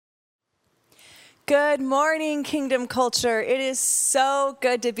Good morning, Kingdom Culture. It is so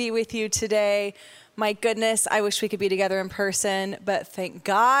good to be with you today. My goodness, I wish we could be together in person, but thank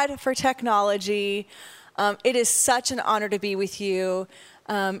God for technology. It is such an honor to be with you.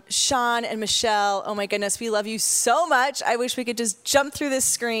 Sean and Michelle, oh my goodness, we love you so much. I wish we could just jump through this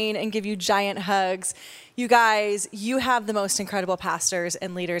screen and give you giant hugs. You guys, you have the most incredible pastors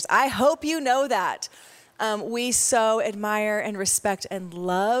and leaders. I hope you know that. We so admire and respect and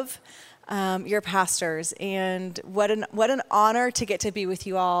love your pastors, and what an honor to get to be with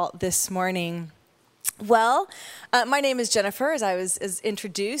you all this morning. Well, my name is Jennifer, as I was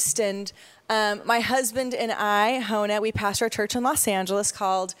introduced, and my husband and I, Hona, we pastor a church in Los Angeles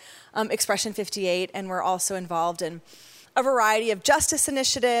called Expression 58, and we're also involved in a variety of justice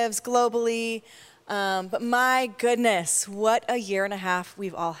initiatives globally. But my goodness, what a year and a half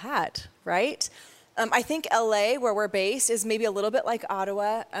we've all had, right? I think LA, where we're based, is maybe a little bit like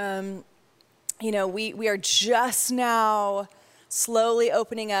Ottawa. We are just now slowly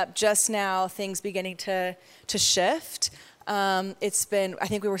opening up, just now things beginning to shift. It's been, I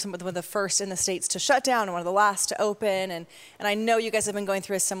think we were one of the first in the States to shut down and one of the last to open. And I know you guys have been going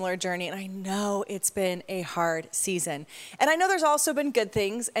through a similar journey, and I know it's been a hard season. And I know there's also been good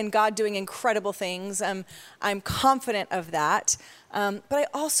things and God doing incredible things. I'm confident of that. But I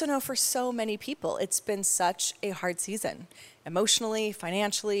also know for so many people, it's been such a hard season. Emotionally,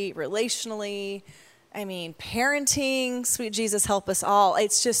 financially, relationally, parenting, sweet Jesus, help us all.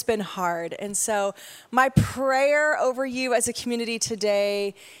 It's just been hard. And so my prayer over you as a community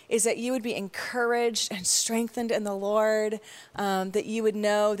today is that you would be encouraged and strengthened in the Lord, that you would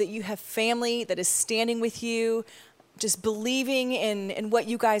know that you have family that is standing with you, just believing in what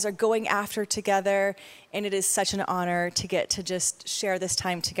you guys are going after together. And it is such an honor to get to just share this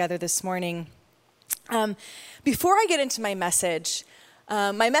time together this morning. Before I get into my message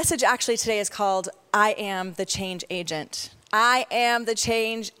actually today is called, I Am the Change Agent. I am the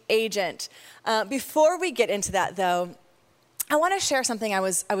change agent. Before we get into that, though, I want to share something I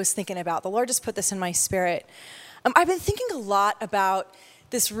was thinking about. The Lord just put this in my spirit. I've been thinking a lot about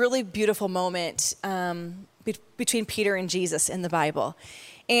this really beautiful moment between Peter and Jesus in the Bible.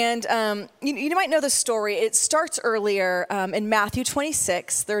 And you might know the story. It starts earlier in Matthew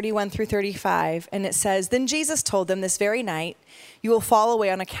 26, 31 through 35. And it says, "Then Jesus told them, 'This very night you will fall away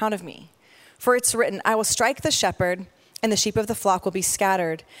on account of me. For it's written, I will strike the shepherd, and the sheep of the flock will be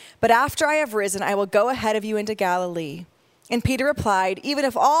scattered. But after I have risen, I will go ahead of you into Galilee.' And Peter replied, 'Even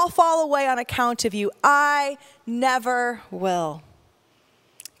if all fall away on account of you, I never will.'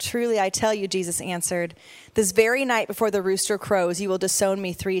 'Truly, I tell you,' Jesus answered, 'this very night before the rooster crows, you will disown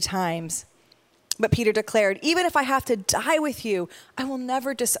me 3 times. But Peter declared, 'Even if I have to die with you, I will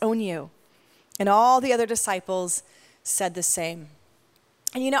never disown you.' And all the other disciples said the same."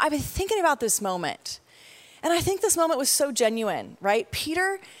 And I've been thinking about this moment. And I think this moment was so genuine, right?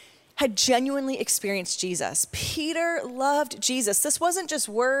 Peter had genuinely experienced Jesus. Peter loved Jesus. This wasn't just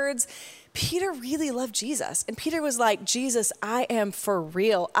words. Peter really loved Jesus. And Peter was like, "Jesus, I am for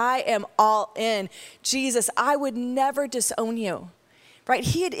real. I am all in. Jesus, I would never disown you." Right?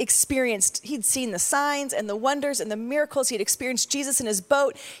 He'd seen the signs and the wonders and the miracles. He'd experienced Jesus in his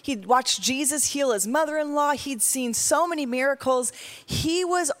boat. He'd watched Jesus heal his mother-in-law. He'd seen so many miracles. He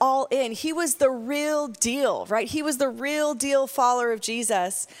was all in. He was the real deal, right? He was the real deal follower of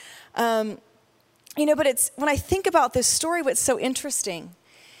Jesus. But when I think about this story, what's so interesting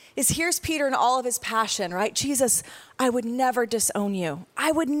is here's Peter in all of his passion, right? "Jesus, I would never disown you.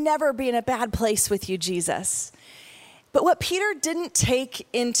 I would never be in a bad place with you, Jesus." But what Peter didn't take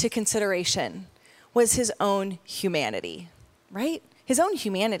into consideration was his own humanity, right? His own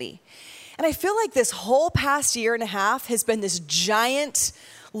humanity. And I feel like this whole past year and a half has been this giant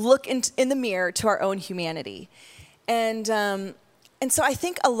look in the mirror to our own humanity. And so I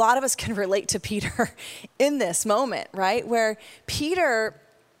think a lot of us can relate to Peter in this moment, right? Where Peter,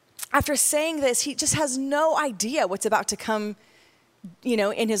 after saying this, he just has no idea what's about to come,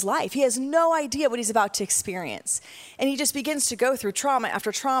 in his life. He has no idea what he's about to experience. And he just begins to go through trauma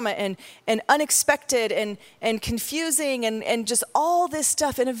after trauma and unexpected and confusing and just all this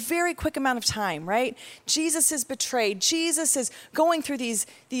stuff in a very quick amount of time, right? Jesus is betrayed. Jesus is going through these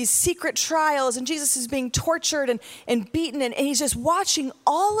secret trials, and Jesus is being tortured and beaten. And he's just watching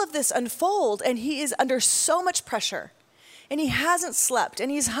all of this unfold, and he is under so much pressure. And he hasn't slept,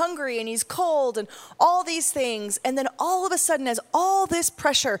 and he's hungry, and he's cold, and all these things. And then all of a sudden, as all this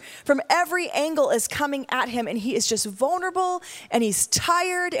pressure from every angle is coming at him, and he is just vulnerable, and he's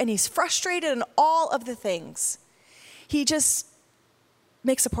tired, and he's frustrated, and all of the things, he just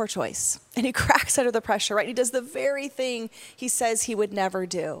makes a poor choice and he cracks under the pressure, right? He does the very thing he says he would never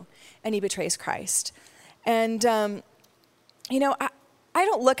do, and he betrays Christ. And, I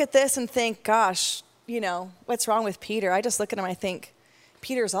don't look at this and think, gosh, what's wrong with Peter? I just look at him and I think,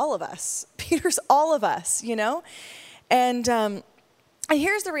 Peter's all of us. Peter's all of us, And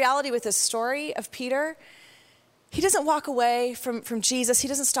here's the reality with this story of Peter. He doesn't walk away from Jesus. He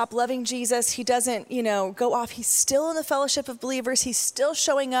doesn't stop loving Jesus. He doesn't, go off. He's still in the fellowship of believers. He's still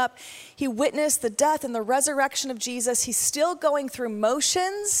showing up. He witnessed the death and the resurrection of Jesus. He's still going through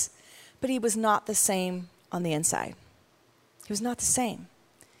motions, but he was not the same on the inside. He was not the same.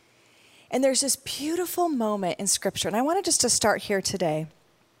 And there's this beautiful moment in Scripture, and I wanted just to start here today.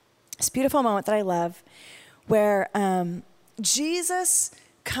 This beautiful moment that I love where Jesus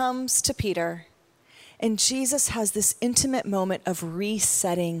comes to Peter, and Jesus has this intimate moment of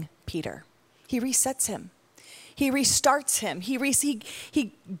resetting Peter. He resets him. He restarts him.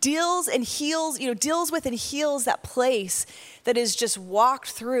 He deals and heals, deals with and heals that place that is just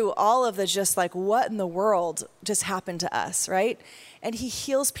walked through all of the just like, what in the world just happened to us, right? And he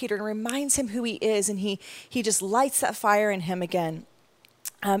heals Peter and reminds him who he is, and he just lights that fire in him again.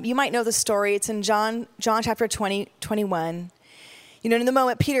 You might know the story. It's in John chapter 20, 21. In the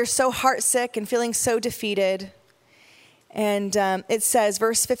moment, Peter's so heartsick and feeling so defeated. And it says,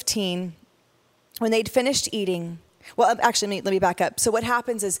 verse 15, when they'd finished eating, well, actually, let me back up. So what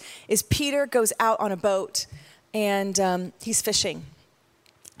happens is Peter goes out on a boat, and he's fishing.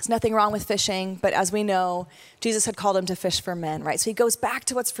 There's nothing wrong with fishing, but as we know, Jesus had called him to fish for men, right? So he goes back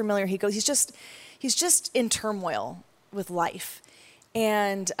to what's familiar. He's just in turmoil with life.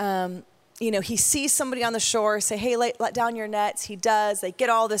 And, he sees somebody on the shore say, hey, let down your nets. He does. They get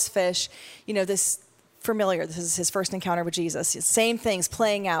all this fish, this familiar. This is his first encounter with Jesus. Same things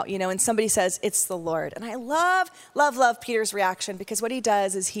playing out, and somebody says, it's the Lord. And I love Peter's reaction, because what he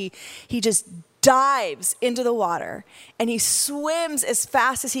does is he just dives into the water and he swims as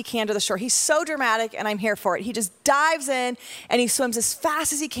fast as he can to the shore. He's so dramatic, and I'm here for it. He just dives in and he swims as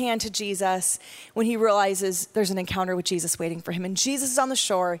fast as he can to Jesus when he realizes there's an encounter with Jesus waiting for him. And Jesus is on the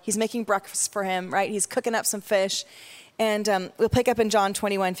shore. He's making breakfast for him, right? He's cooking up some fish. And we'll pick up in John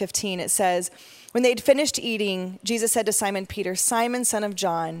 21:15. It says, when they'd finished eating, Jesus said to Simon Peter, Simon, son of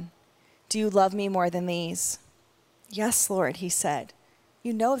John, do you love me more than these? Yes, Lord, he said.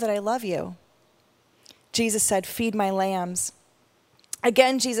 You know that I love you. Jesus said, feed my lambs.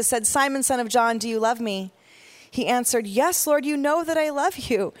 Again, Jesus said, Simon, son of John, do you love me? He answered, yes, Lord, you know that I love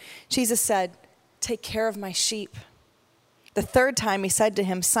you. Jesus said, take care of my sheep. The third time he said to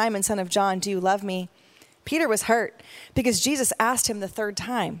him, Simon, son of John, do you love me? Peter was hurt because Jesus asked him the third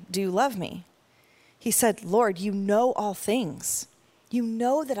time, do you love me? He said, Lord, you know all things. You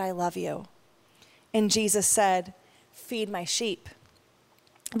know that I love you. And Jesus said, feed my sheep.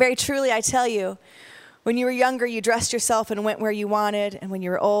 Very truly, I tell you, when you were younger, you dressed yourself and went where you wanted. And when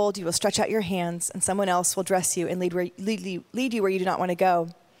you are old, you will stretch out your hands and someone else will dress you and lead you where you do not want to go.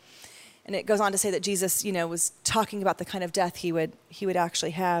 And it goes on to say that Jesus, was talking about the kind of death he would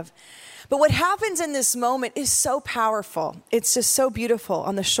actually have. But what happens in this moment is so powerful. It's just so beautiful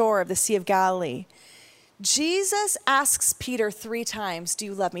on the shore of the Sea of Galilee. Jesus asks Peter 3 times, do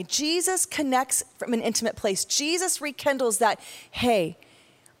you love me? Jesus connects from an intimate place. Jesus rekindles that, hey,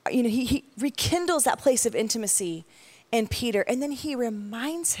 he rekindles that place of intimacy in Peter. And then he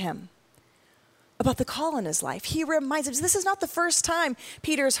reminds him about the call in his life. He reminds him, this is not the first time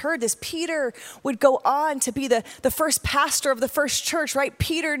Peter's heard this. Peter would go on to be the first pastor of the first church, right?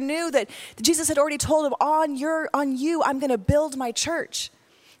 Peter knew that Jesus had already told him, on you, I'm going to build my church.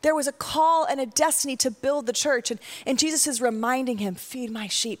 There was a call and a destiny to build the church. And Jesus is reminding him, feed my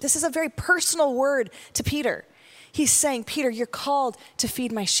sheep. This is a very personal word to Peter. He's saying, Peter, you're called to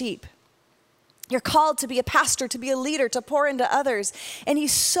feed my sheep. You're called to be a pastor, to be a leader, to pour into others. And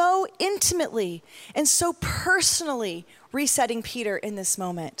he's so intimately and so personally resetting Peter in this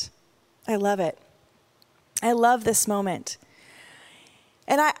moment. I love it. I love this moment.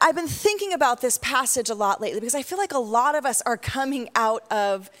 And I've been thinking about this passage a lot lately because I feel like a lot of us are coming out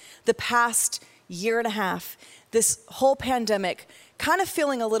of the past year and a half, this whole pandemic, kind of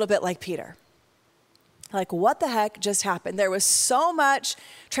feeling a little bit like Peter. Like, what the heck just happened? There was so much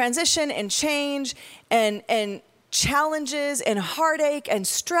transition and change and challenges and heartache and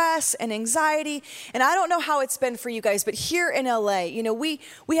stress and anxiety. And I don't know how it's been for you guys, but here in LA,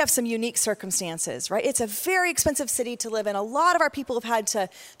 we have some unique circumstances, right? It's a very expensive city to live in. A lot of our people have had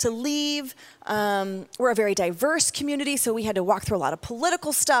to leave. We're a very diverse community, so we had to walk through a lot of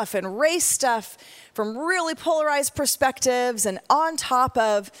political stuff and race stuff from really polarized perspectives and on top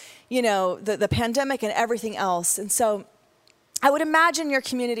of, the pandemic and everything else. And so I would imagine your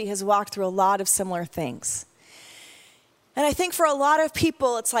community has walked through a lot of similar things. And I think for a lot of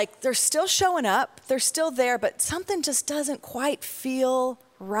people, it's like they're still showing up, they're still there, but something just doesn't quite feel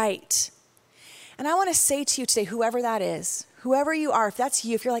right. And I want to say to you today, whoever that is, whoever you are, if that's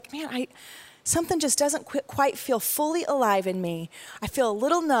you, if you're like, man, something just doesn't quite feel fully alive in me. I feel a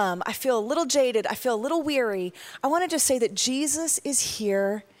little numb. I feel a little jaded. I feel a little weary. I want to just say that Jesus is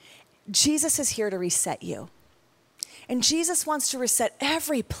here. Jesus is here to reset you. And Jesus wants to reset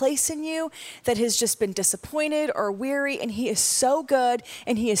every place in you that has just been disappointed or weary. And he is so good,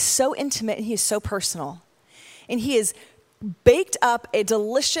 and he is so intimate, and he is so personal. And he is baked up a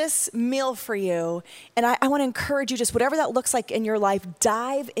delicious meal for you. And I want to encourage you, just whatever that looks like in your life,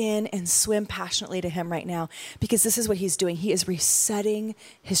 dive in and swim passionately to him right now, because this is what he's doing. He is resetting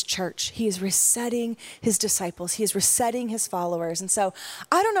his church. He is resetting his disciples. He is resetting his followers. And so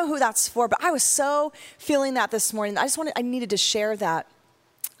I don't know who that's for, but I was so feeling that this morning. I needed to share that.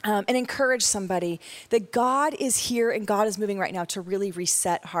 And encourage somebody that God is here and God is moving right now to really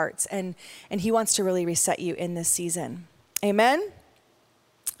reset hearts. And he wants to really reset you in this season. Amen?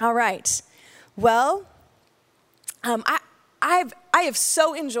 All right. Well, I have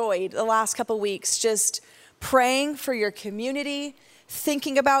so enjoyed the last couple weeks just praying for your community,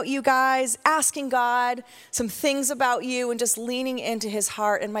 thinking about you guys, asking God some things about you, and just leaning into his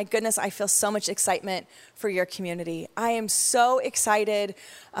heart. And my goodness, I feel so much excitement for your community. I am so excited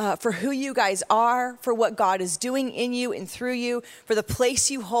for who you guys are, for what God is doing in you and through you, for the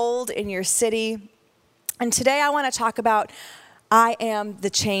place you hold in your city. And today I want to talk about I am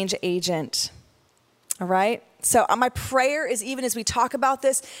the change agent. All right? So my prayer is, even as we talk about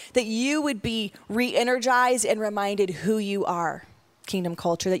this, that you would be re-energized and reminded who you are, Kingdom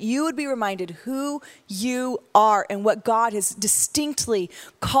Culture, that you would be reminded who you are and what God has distinctly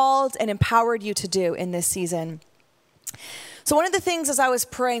called and empowered you to do in this season. So one of the things as I was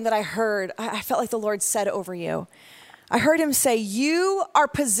praying that I heard, I felt like the Lord said over you. I heard him say, you are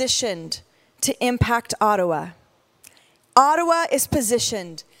positioned to impact Ottawa. Ottawa is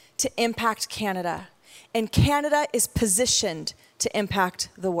positioned to impact Canada, and Canada is positioned to impact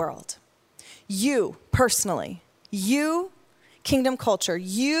the world. You, personally, you, Kingdom Culture,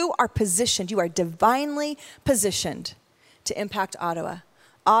 you are positioned, you are divinely positioned to impact Ottawa,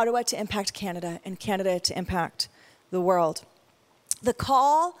 Ottawa to impact Canada, and Canada to impact the world. The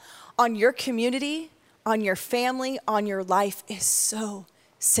call on your community, on your family, on your life is so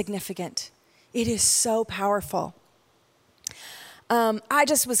significant. It is so powerful. I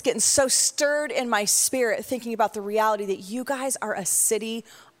just was getting so stirred in my spirit thinking about the reality that you guys are a city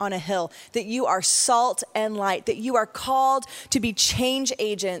on a hill, that you are salt and light, that you are called to be change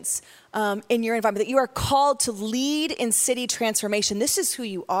agents in your environment, that you are called to lead in city transformation. This is who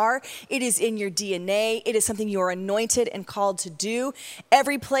you are. It is in your DNA. It is something you are anointed and called to do.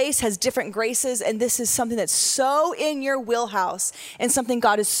 Every place has different graces, and this is something that's so in your wheelhouse and something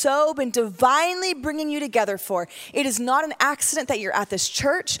God has so been divinely bringing you together for. It is not an accident that you're at this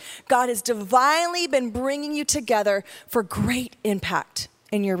church. God has divinely been bringing you together for great impact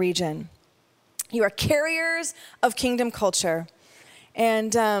in your region. You are carriers of Kingdom Culture.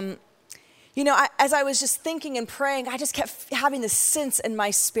 And, as I was just thinking and praying, I just kept having this sense in my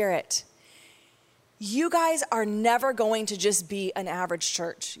spirit. You guys are never going to just be an average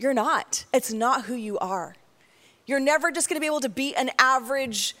church. You're not. It's not who you are. You're never just going to be able to be an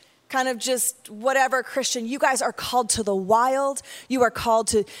average kind of just whatever Christian. You guys are called to the wild. You are called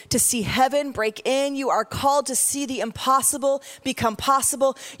to see heaven break in. You are called to see the impossible become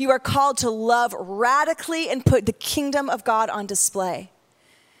possible. You are called to love radically and put the kingdom of God on display.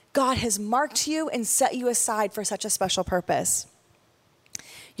 God has marked you and set you aside for such a special purpose.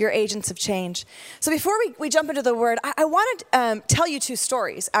 You're agents of change. So before we jump into the word, I want to tell you two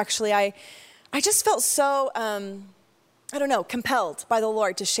stories. Actually, I just felt so compelled by the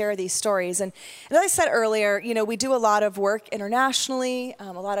Lord to share these stories. And as I said earlier, we do a lot of work internationally,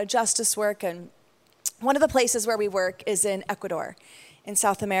 a lot of justice work. And one of the places where we work is in Ecuador, in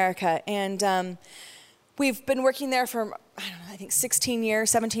South America. And we've been working there for, I think 17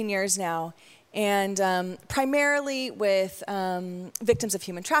 years now. And primarily with victims of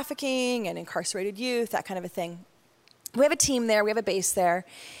human trafficking and incarcerated youth, that kind of a thing. We have a team there. We have a base there.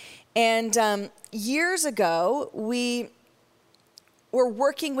 And years ago, we were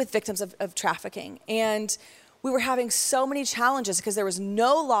working with victims of trafficking, and we were having so many challenges because there was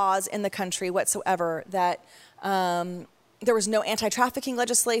no laws in the country whatsoever that there was no anti-trafficking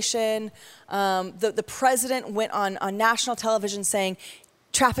legislation. The president went on national television saying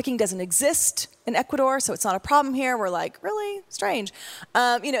trafficking doesn't exist in Ecuador, so it's not a problem here. We're like, really? Strange.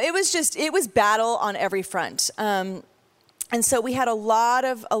 It was battle on every front. And so we had a lot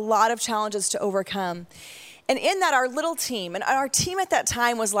of challenges to overcome. And in that, our little team, and our team at that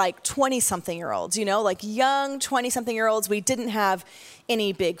time was like 20-something-year-olds, like young 20-something-year-olds. We didn't have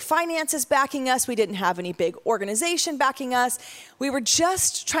any big finances backing us. We didn't have any big organization backing us. We were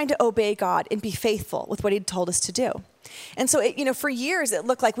just trying to obey God and be faithful with what he'd told us to do. And so, for years, it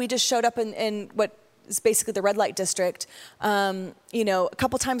looked like we just showed up in what is basically the red light district, a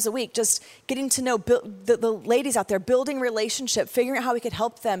couple times a week, just getting to know the ladies out there, building relationship, figuring out how we could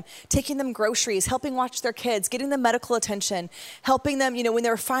help them, taking them groceries, helping watch their kids, getting them medical attention, helping them, when they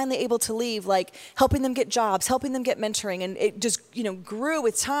were finally able to leave, like helping them get jobs, helping them get mentoring. And it just, grew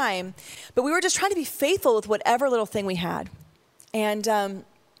with time. But we were just trying to be faithful with whatever little thing we had. And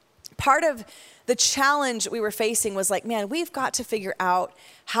part of the challenge we were facing was like, man, we've got to figure out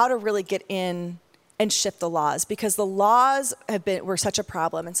how to really get in and shift the laws, because the laws were such a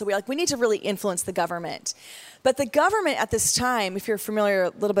problem. And so we need to really influence the government. But the government at this time, if you're familiar a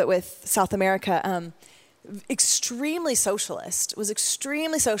little bit with South America, extremely socialist,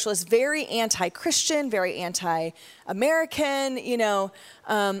 very anti-Christian, very anti-American,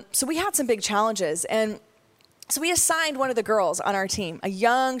 so we had some big challenges. And so we assigned one of the girls on our team, she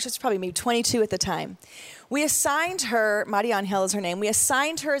was probably maybe 22 at the time. We assigned her, Maria Angel is her name, we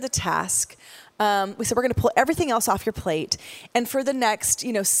assigned her the task. We said, we're going to pull everything else off your plate. And for the next,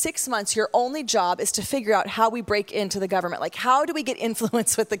 6 months, your only job is to figure out how we break into the government. Like, how do we get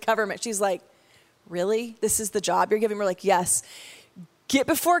influence with the government? She's like, really? This is the job you're giving? We're like, yes. Get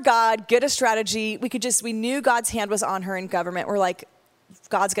before God, get a strategy. We knew God's hand was on her in government. We're like,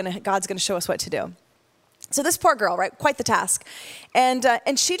 God's going to show us what to do. So this poor girl, right? Quite the task. And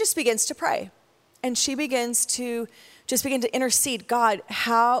she just begins to pray. And she begins to intercede. God,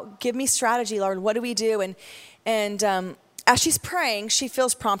 give me strategy, Lord. What do we do? And as she's praying, she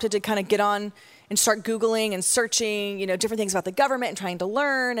feels prompted to kind of get on and start Googling and searching, different things about the government and trying to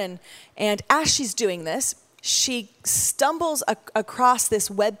learn. And as she's doing this, she stumbles across this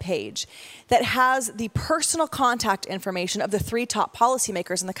webpage that has the personal contact information of the 3 top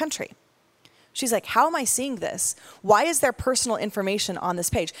policymakers in the country. She's like, how am I seeing this? Why is there personal information on this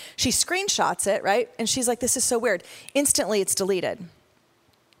page? She screenshots it, right? And she's like, this is so weird. Instantly, it's deleted.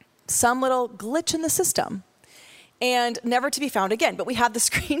 Some little glitch in the system. And never to be found again. But we have the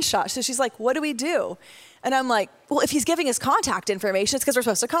screenshot. So she's like, what do we do? And I'm like, well, if he's giving us contact information, it's because we're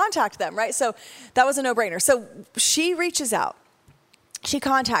supposed to contact them, right? So that was a no-brainer. So she reaches out. She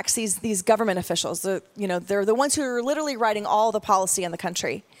contacts these government officials. They're the ones who are literally writing all the policy in the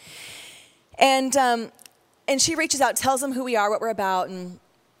country. And she reaches out, tells them who we are, what we're about. And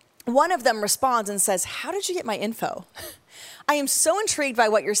one of them responds and says, how did you get my info? I am so intrigued by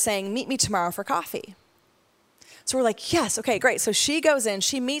what you're saying. Meet me tomorrow for coffee. So we're like, yes, okay, great. So she goes in,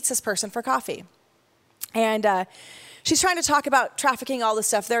 she meets this person for coffee. And she's trying to talk about trafficking, all this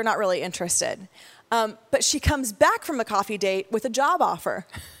stuff. They're not really interested. But she comes back from the coffee date with a job offer.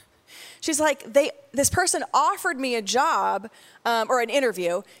 She's like, this person offered me a job or an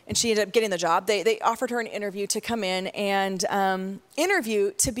interview, and she ended up getting the job. They offered her an interview to come in and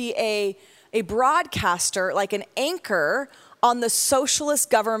interview to be a broadcaster, like an anchor on the socialist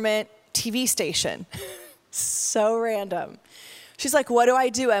government TV station. So random. She's like, what do I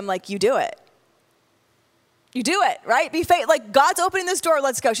do? I'm like, you do it. You do it, right? Be faithful. Like, God's opening this door.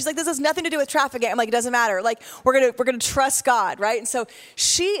 Let's go. She's like, this has nothing to do with trafficking. I'm like, it doesn't matter. Like, we're gonna trust God, right? And so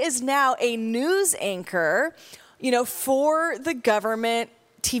she is now a news anchor, for the government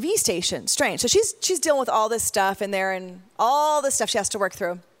TV station. Strange. So she's dealing with all this stuff in there and all this stuff she has to work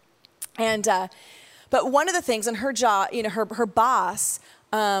through. And but one of the things in her job, her boss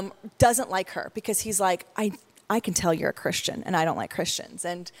doesn't like her because he's like, I can tell you're a Christian and I don't like Christians.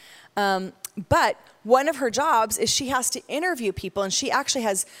 And but one of her jobs is she has to interview people, and she actually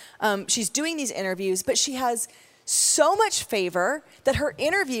has, she's doing these interviews, but she has so much favor that her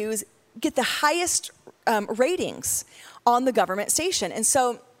interviews get the highest ratings on the government station. And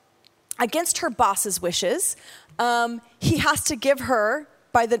so against her boss's wishes, he has to give her,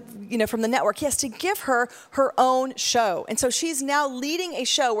 from the network, he has to give her her own show. And so she's now leading a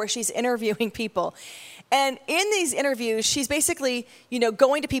show where she's interviewing people. And in these interviews, she's basically,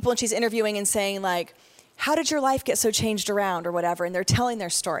 going to people and she's interviewing and saying, like, how did your life get so changed around or whatever? And they're telling their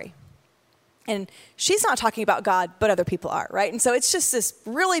story. And she's not talking about God, but other people are, right? And so it's just this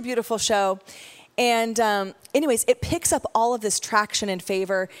really beautiful show. And anyways, it picks up all of this traction and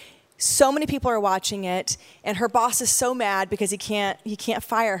favor. So many people are watching it. And her boss is so mad because he can't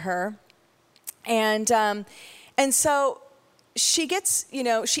fire her. And so she gets,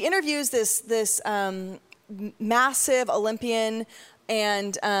 she interviews this massive Olympian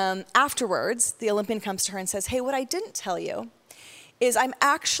And afterwards, the Olympian comes to her and says, hey, what I didn't tell you is I'm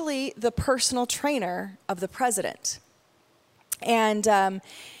actually the personal trainer of the president. And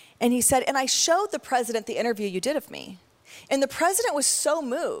he said, and I showed the president the interview you did of me. And the president was so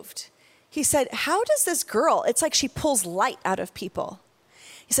moved. He said, how does this girl, it's like she pulls light out of people.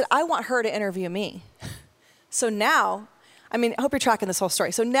 He said, I want her to interview me. So now, I hope you're tracking this whole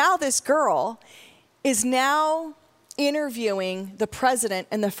story. So now this girl is now interviewing the president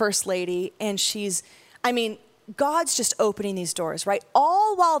and the first lady, and God's just opening these doors, right?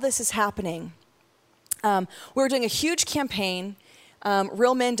 All while this is happening, we're doing a huge campaign,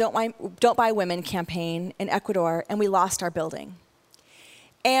 Real Men Don't Buy Women campaign in Ecuador, and we lost our building.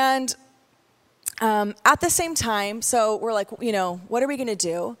 And at the same time, so we're like, what are we going to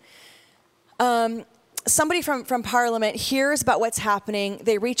do? Somebody from Parliament hears about what's happening.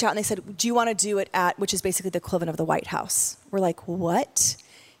 They reach out and they said, do you want to do it at, which is basically the equivalent of the White House? We're like, what?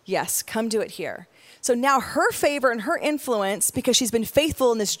 Yes, come do it here. So now her favor and her influence, because she's been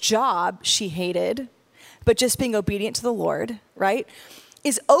faithful in this job she hated, but just being obedient to the Lord, right,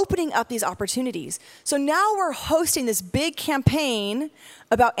 is opening up these opportunities. So now we're hosting this big campaign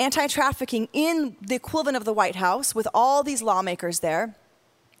about anti-trafficking in the equivalent of the White House with all these lawmakers there.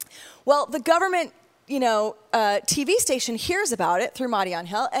 Well, the government TV station hears about it through Madi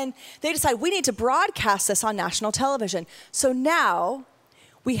Angel, and they decide we need to broadcast this on national television. So now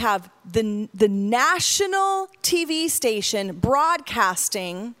we have the national TV station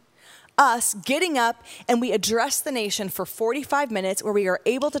broadcasting us getting up, and we address the nation for 45 minutes where we are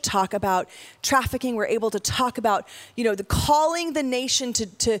able to talk about trafficking. We're able to talk about, calling the nation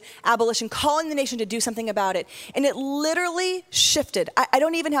to abolition, calling the nation to do something about it. And it literally shifted. I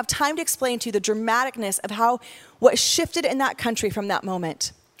don't even have time to explain to you the dramaticness of what shifted in that country from that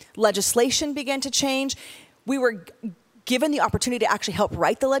moment. Legislation began to change. We were given the opportunity to actually help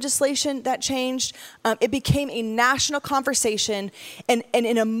write the legislation that changed. It became a national conversation. And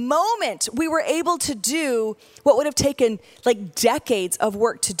in a moment, we were able to do what would have taken like decades of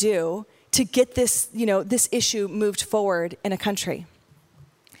work to do to get this, this issue moved forward in a country.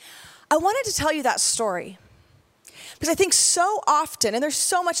 I wanted to tell you that story because I think so often, and there's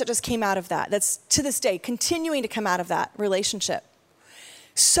so much that just came out of that's to this day, continuing to come out of that relationship.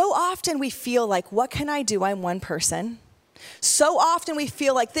 So often we feel like, what can I do? I'm one person. So often we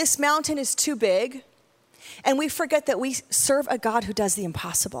feel like this mountain is too big, and we forget that we serve a God who does the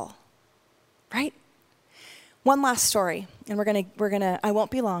impossible, right? One last story, and we're gonna. I won't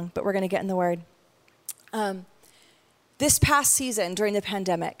be long, but we're gonna get in the Word. This past season during the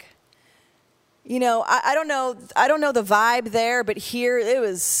pandemic, I don't know the vibe there, but here it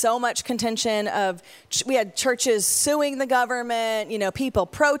was so much contention we had churches suing the government, people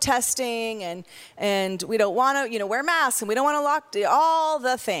protesting, and we don't want to, wear masks, and we don't want to all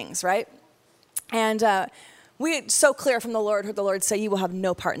the things, right? And we so clear from the Lord, heard the Lord say, you will have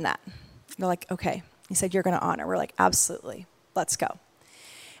no part in that. They're like, okay. He said, you're going to honor. We're like, absolutely. Let's go.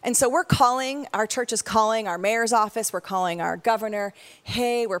 And so our church is calling our mayor's office, we're calling our governor,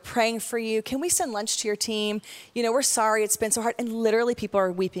 hey, we're praying for you. Can we send lunch to your team? We're sorry, it's been so hard. And literally people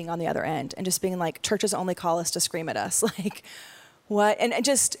are weeping on the other end and just being like, churches only call us to scream at us. Like, what? And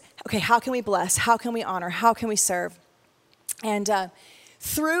just, okay, how can we bless? How can we honor? How can we serve? And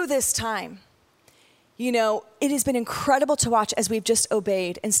through this time, it has been incredible to watch as we've just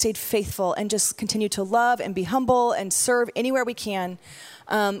obeyed and stayed faithful and just continue to love and be humble and serve anywhere we can.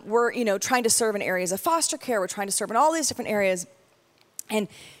 We're, trying to serve in areas of foster care. We're trying to serve in all these different areas. And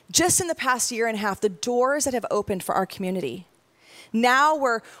just in the past year and a half, the doors that have opened for our community. Now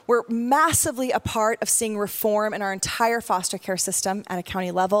we're massively a part of seeing reform in our entire foster care system at a county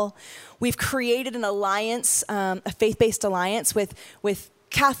level. We've created an alliance, a faith-based alliance with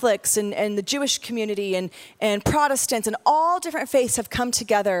Catholics and the Jewish community and Protestants and all different faiths have come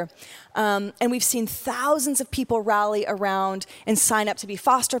together. And we've seen thousands of people rally around and sign up to be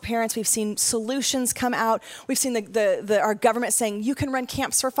foster parents. We've seen solutions come out. We've seen our government saying, you can run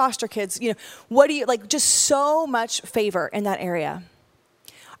camps for foster kids. Just so much favor in that area.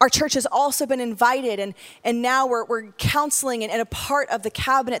 Our church has also been invited, and now we're counseling and a part of the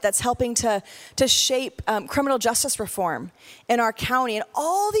cabinet that's helping to shape criminal justice reform in our county, and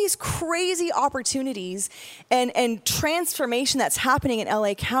all these crazy opportunities and transformation that's happening in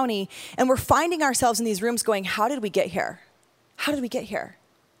LA County. And we're finding ourselves in these rooms going, how did we get here? How did we get here?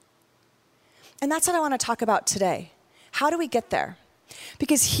 And that's what I want to talk about today. How do we get there?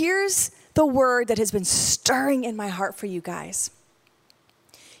 Because here's the word that has been stirring in my heart for you guys.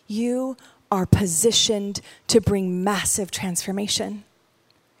 You are positioned to bring massive transformation.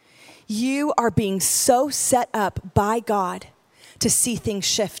 You are being so set up by God to see things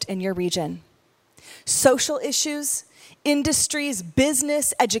shift in your region. Social issues, industries,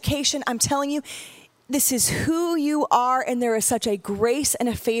 business, education, I'm telling you, this is who you are, and there is such a grace and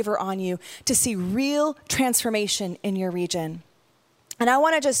a favor on you to see real transformation in your region. And I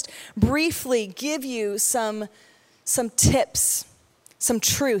want to just briefly give you some tips, some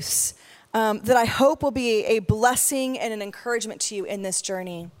truths that I hope will be a blessing and an encouragement to you in this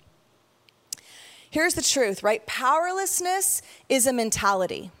journey. Here's the truth, right? Powerlessness is a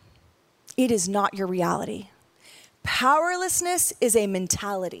mentality. It is not your reality. Powerlessness is a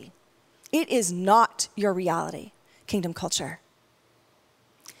mentality. It is not your reality, kingdom culture.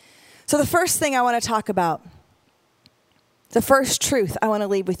 So the first thing I want to talk about, the first truth I want to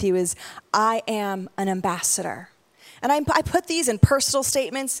leave with you is I am an ambassador. And I put these in personal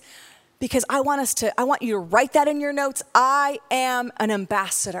statements because I want you to write that in your notes. I am an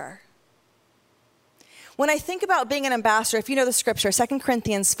ambassador. When I think about being an ambassador, if you know the scripture, 2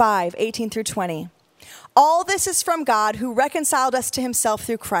 Corinthians 5, 18 through 20, all this is from God who reconciled us to himself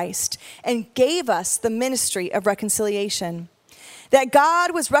through Christ and gave us the ministry of reconciliation. That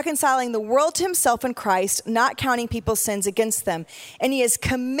God was reconciling the world to himself in Christ, not counting people's sins against them. And he has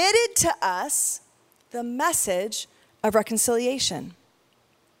committed to us the message of reconciliation.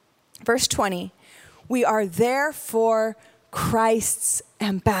 Verse 20, we are therefore Christ's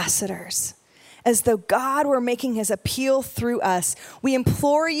ambassadors. As though God were making his appeal through us, we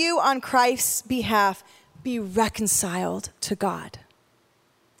implore you on Christ's behalf, be reconciled to God.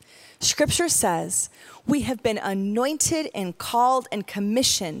 Scripture says we have been anointed and called and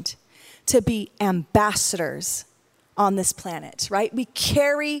commissioned to be ambassadors on this planet, right? We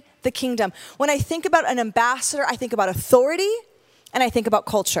carry the kingdom. When I think about an ambassador, I think about authority and I think about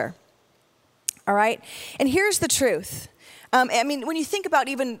culture. All right? And here's the truth. When you think about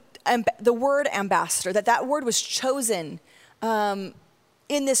even the word ambassador, that word was chosen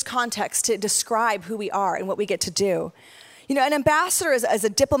in this context to describe who we are and what we get to do. You know, an ambassador is a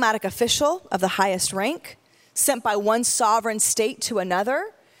diplomatic official of the highest rank, sent by one sovereign state to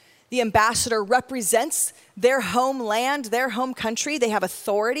another. The ambassador represents their homeland, their home country. They have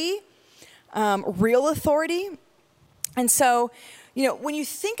authority, real authority. And so, you know, when you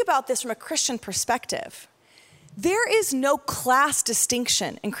think about this from a Christian perspective, there is no class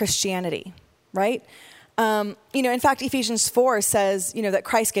distinction in Christianity, right? In fact, Ephesians 4 says, that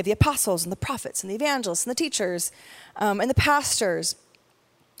Christ gave the apostles and the prophets and the evangelists and the teachers and the pastors.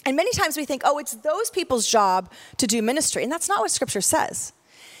 And many times we think, it's those people's job to do ministry. And that's not what Scripture says.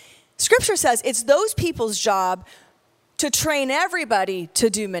 Scripture says it's those people's job to train everybody to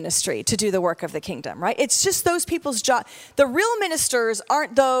do ministry, to do the work of the kingdom, right? It's just those people's job. The real ministers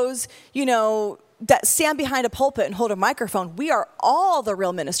aren't those, that stand behind a pulpit and hold a microphone. We are all the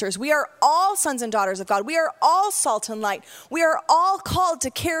real ministers. We are all sons and daughters of God. We are all salt and light. We are all called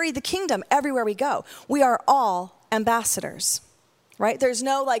to carry the kingdom everywhere we go. We are all ambassadors, right? There's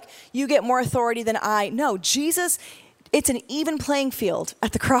no you get more authority than I. No, Jesus, it's an even playing field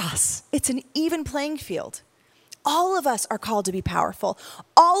at the cross. It's an even playing field. All of us are called to be powerful.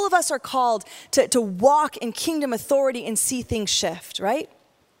 All of us are called to walk in kingdom authority and see things shift, right?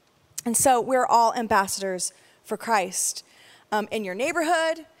 And so we're all ambassadors for Christ. In your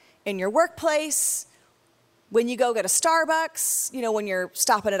neighborhood, in your workplace, when you go get a Starbucks, when you're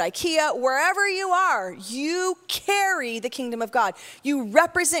stopping at IKEA, wherever you are, you carry the kingdom of God. You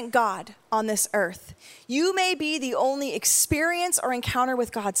represent God on this earth. You may be the only experience or encounter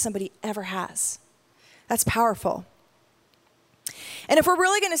with God somebody ever has. That's powerful. And if we're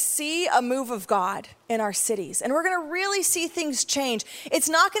really going to see a move of God in our cities, and we're going to really see things change, it's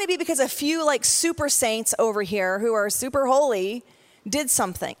not going to be because a few super saints over here who are super holy did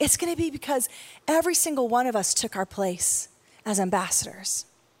something. It's going to be because every single one of us took our place as ambassadors.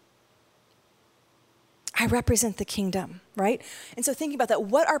 I represent the kingdom, right? And so thinking about that,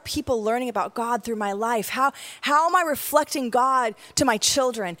 what are people learning about God through my life? How am I reflecting God to my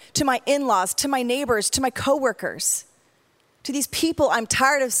children, to my in-laws, to my neighbors, to my coworkers? To these people I'm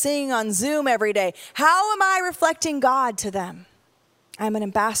tired of seeing on Zoom every day. How am I reflecting God to them? I'm an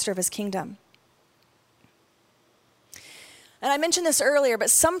ambassador of his kingdom. And I mentioned this earlier,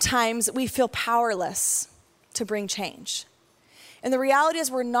 but sometimes we feel powerless to bring change. And the reality is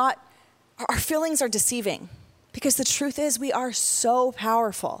our feelings are deceiving, because the truth is we are so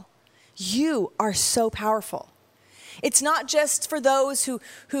powerful. You are so powerful. It's not just for those who,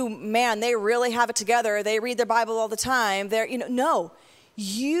 they really have it together. They read their Bible all the time. No,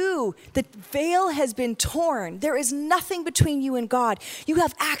 the veil has been torn. There is nothing between you and God. You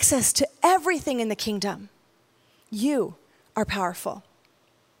have access to everything in the kingdom. You are powerful.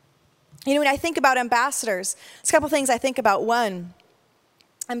 You know, when I think about ambassadors, there's a couple things I think about. One,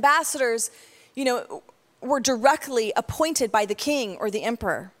 ambassadors, you know, were directly appointed by the king or the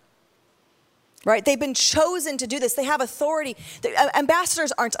emperor, right? They've been chosen to do this. They have authority.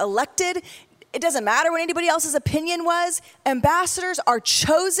 Ambassadors aren't elected. It doesn't matter what anybody else's opinion was. Ambassadors are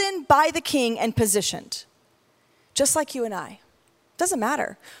chosen by the king and positioned, just like you and I. It doesn't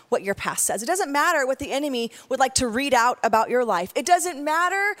matter what your past says. It doesn't matter what the enemy would like to read out about your life. It doesn't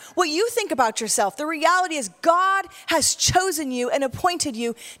matter what you think about yourself. The reality is God has chosen you and appointed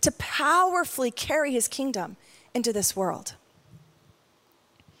you to powerfully carry his kingdom into this world.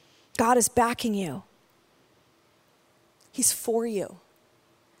 God is backing you. He's for you.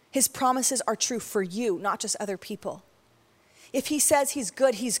 His promises are true for you, not just other people. If he says he's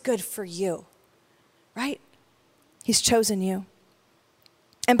good for you, right? He's chosen you.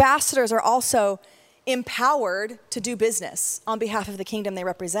 Ambassadors are also empowered to do business on behalf of the kingdom they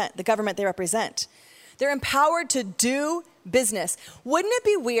represent, the government they represent. They're empowered to do business. Wouldn't it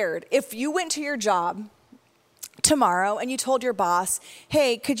be weird if you went to your job tomorrow and you told your boss,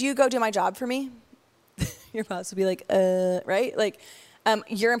 hey, could you go do my job for me? Your boss would be like, right? Like,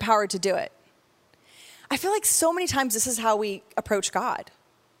 you're empowered to do it. I feel like so many times this is how we approach God.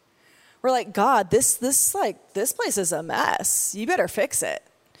 We're like, God, this place is a mess. You better fix it.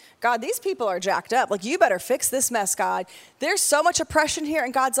 God, these people are jacked up. Like, you better fix this mess, God. There's so much oppression here.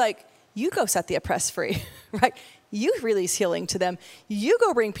 And God's like, you go set the oppressed free, right? You release healing to them. You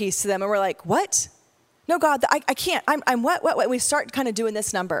go bring peace to them. And we're like, what? No, God, I can't. I'm what? We start kind of doing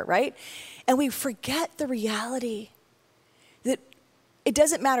this number, right? And we forget the reality that it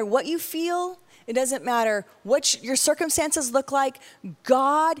doesn't matter what you feel. It doesn't matter what your circumstances look like.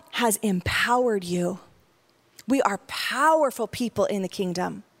 God has empowered you. We are powerful people in the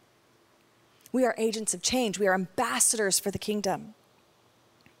kingdom. We are agents of change. We are ambassadors for the kingdom.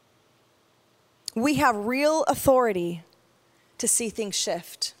 We have real authority to see things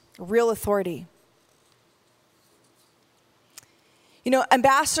shift. Real authority. You know,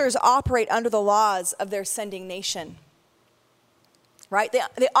 ambassadors operate under the laws of their sending nation. Right?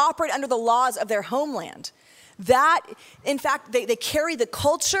 They operate under the laws of their homeland. That, in fact, they carry the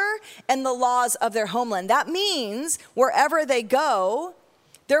culture and the laws of their homeland. That means wherever they go,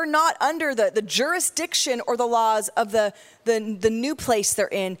 they're not under the jurisdiction or the laws of the new place they're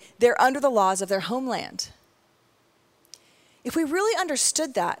in. They're under the laws of their homeland. If we really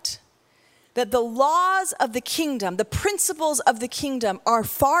understood that the laws of the kingdom, the principles of the kingdom are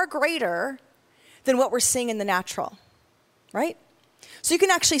far greater than what we're seeing in the natural, right? So you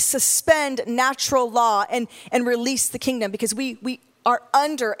can actually suspend natural law and release the kingdom because we are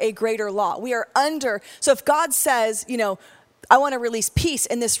under a greater law. We are under, so if God says, you know, I want to release peace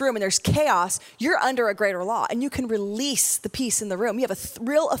in this room and there's chaos, you're under a greater law and you can release the peace in the room. You have a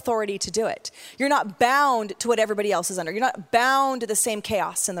real authority to do it. You're not bound to what everybody else is under. You're not bound to the same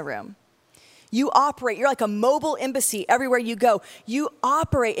chaos in the room. You operate, you're like a mobile embassy everywhere you go. You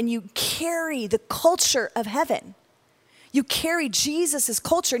operate and you carry the culture of heaven. You carry Jesus'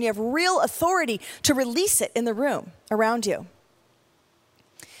 culture and you have real authority to release it in the room around you.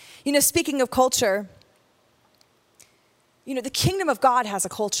 You know, speaking of culture, you know, the kingdom of God has a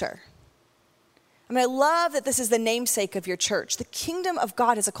culture. I mean, I love that this is the namesake of your church. The kingdom of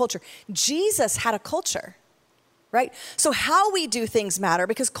God has a culture. Jesus had a culture, right? So how we do things matter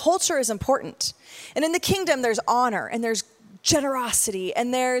because culture is important. And in the kingdom, there's honor and there's generosity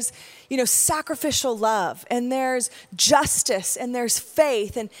and there's, you know, sacrificial love and there's justice and there's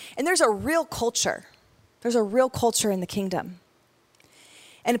faith and there's a real culture. There's a real culture in the kingdom.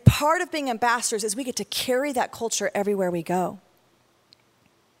 And part of being ambassadors is we get to carry that culture everywhere we go.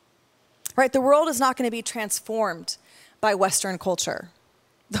 Right? The world is not going to be transformed by Western culture.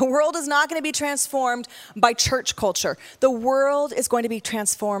 The world is not going to be transformed by church culture. The world is going to be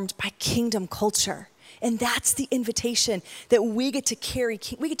transformed by kingdom culture. And that's the invitation that we get to carry.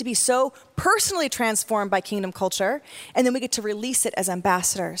 We get to be so personally transformed by kingdom culture, and then we get to release it as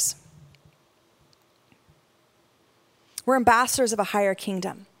ambassadors. We're ambassadors of a higher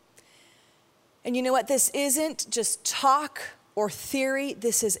kingdom. And you know what? This isn't just talk or theory.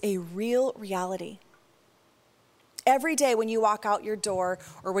 This is a real reality. Every day when you walk out your door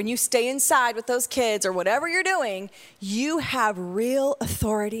or when you stay inside with those kids or whatever you're doing, you have real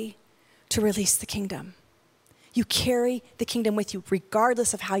authority to release the kingdom. You carry the kingdom with you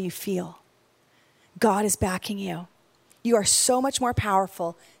regardless of how you feel. God is backing you. You are so much more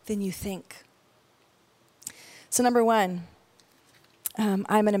powerful than you think. So number one, I'm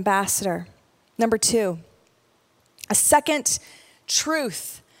an ambassador. Number two, a second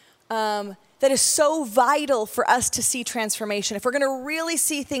truth that is so vital for us to see transformation. If we're going to really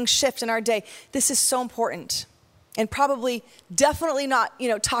see things shift in our day, this is so important and probably definitely not,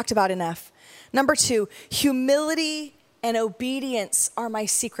 talked about enough. Number 2, humility and obedience are my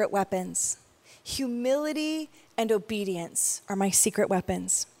secret weapons. Humility and obedience are my secret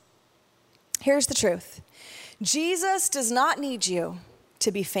weapons. Here's the truth. Jesus does not need you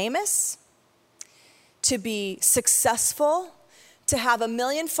to be famous, to be successful, to have 1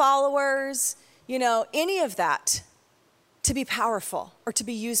 million followers, any of that, to be powerful or to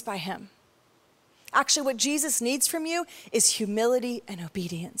be used by him. Actually, what Jesus needs from you is humility and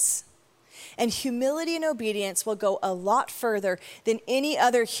obedience. And humility and obedience will go a lot further than any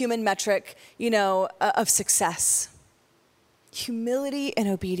other human metric, of success. Humility and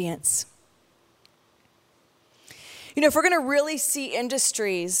obedience. If we're going to really see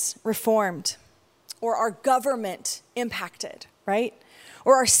industries reformed or our government impacted, right?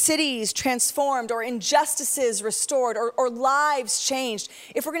 Or our cities transformed or injustices restored or lives changed,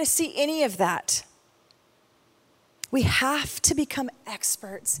 if we're going to see any of that, we have to become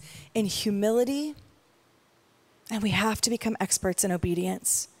experts in humility and we have to become experts in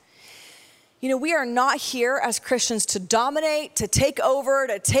obedience. We are not here as Christians to dominate, to take over,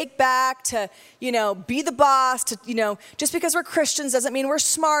 to take back, to, be the boss, to, just because we're Christians doesn't mean we're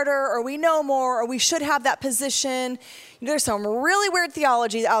smarter or we know more or we should have that position. There's some really weird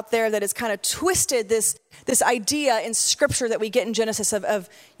theology out there that has kind of twisted this idea in Scripture that we get in Genesis of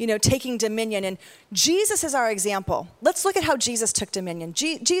taking dominion. And Jesus is our example. Let's look at how Jesus took dominion.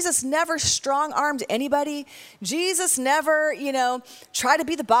 Jesus never strong-armed anybody. Jesus never, tried to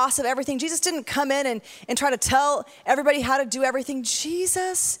be the boss of everything. Jesus didn't come in and try to tell everybody how to do everything.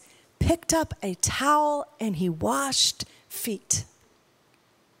 Jesus picked up a towel and he washed feet.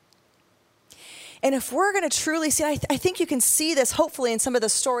 And if we're going to truly see, I think you can see this hopefully in some of the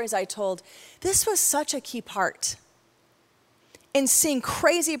stories I told, this was such a key part in seeing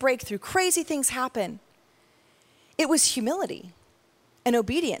crazy breakthrough, crazy things happen. It was humility and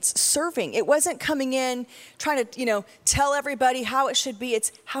obedience, serving. It wasn't coming in trying to, tell everybody how it should be.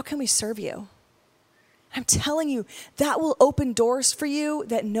 It's how can we serve you? I'm telling you, that will open doors for you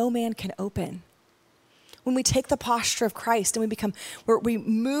that no man can open. When we take the posture of Christ and we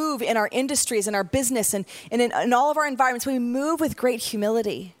move in our industries and our business and in all of our environments, we move with great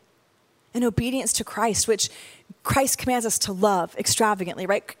humility and obedience to Christ, which Christ commands us to love extravagantly,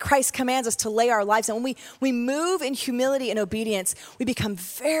 right? Christ commands us to lay our lives down. When we move in humility and obedience, we become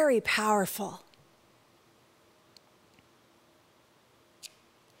very powerful.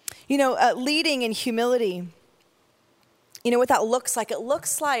 Leading in humility, what that looks like. It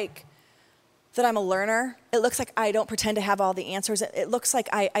looks like that I'm a learner. It looks like I don't pretend to have all the answers. It looks like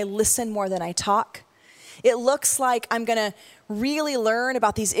I listen more than I talk. It looks like I'm going to really learn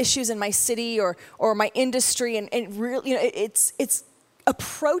about these issues in my city or my industry. And really, it's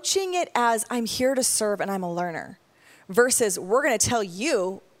approaching it as I'm here to serve and I'm a learner versus we're going to tell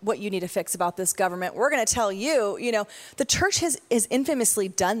you what you need to fix about this government. We're going to tell you, the church has infamously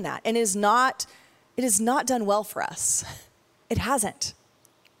done that and it is not done well for us. It hasn't.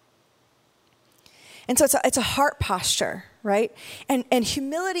 And so it's a heart posture, right? And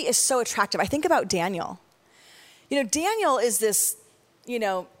humility is so attractive. I think about Daniel. Daniel is this,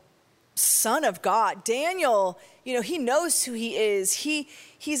 son of God. Daniel, he knows who he is.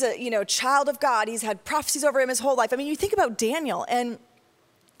 He's a, child of God. He's had prophecies over him his whole life. I mean, you think about Daniel and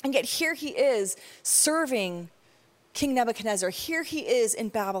yet here he is serving King Nebuchadnezzar. Here he is in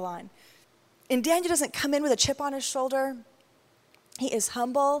Babylon. And Daniel doesn't come in with a chip on his shoulder. He is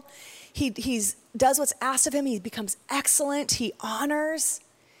humble. He does what's asked of him. He becomes excellent. He honors.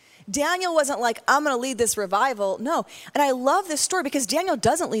 Daniel wasn't like, I'm going to lead this revival. No. And I love this story because Daniel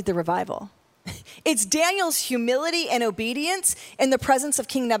doesn't lead the revival. It's Daniel's humility and obedience in the presence of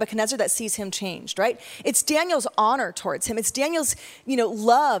King Nebuchadnezzar that sees him changed, right? It's Daniel's honor towards him. It's Daniel's,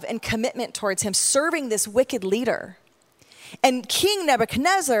 love and commitment towards him, serving this wicked leader. And King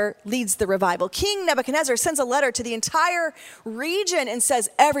Nebuchadnezzar leads the revival. King Nebuchadnezzar sends a letter to the entire region and says,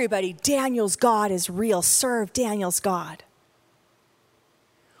 everybody, Daniel's God is real. Serve Daniel's God.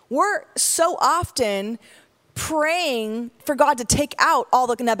 We're so often praying for God to take out all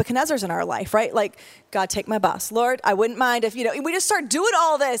the Nebuchadnezzars in our life, right? Like, God, take my boss. Lord, I wouldn't mind if, we just start doing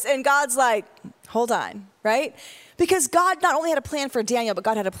all this and God's like, hold on, right? Because God not only had a plan for Daniel, but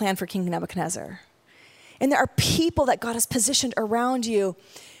God had a plan for King Nebuchadnezzar. And there are people that God has positioned around you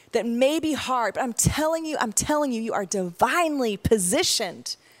that may be hard, but I'm telling you, you are divinely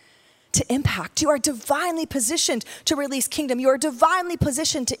positioned to impact. You are divinely positioned to release kingdom. You are divinely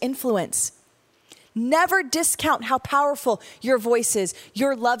positioned to influence. Never discount how powerful your voice is,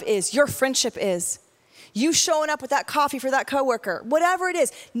 your love is, your friendship is. You showing up with that coffee for that coworker, whatever it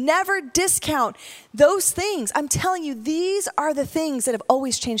is, never discount those things. I'm telling you, these are the things that have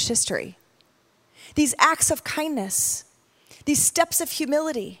always changed history. These acts of kindness, these steps of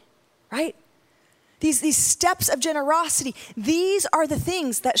humility, right? These steps of generosity, these are the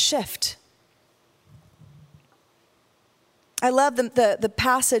things that shift. I love the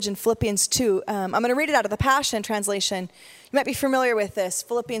passage in Philippians 2. I'm going to read it out of the Passion Translation. You might be familiar with this,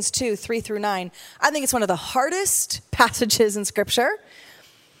 Philippians 2, 3 through 9. I think it's one of the hardest passages in Scripture.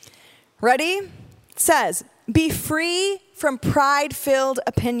 Ready? It says, "Be free from pride-filled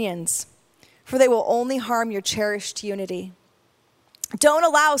opinions, for they will only harm your cherished unity. Don't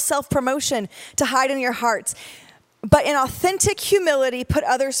allow self-promotion to hide in your hearts, but in authentic humility, put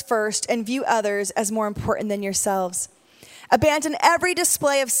others first and view others as more important than yourselves. Abandon every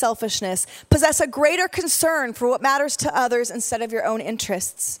display of selfishness. Possess a greater concern for what matters to others instead of your own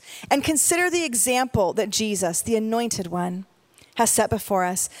interests. And consider the example that Jesus, the Anointed One, has set before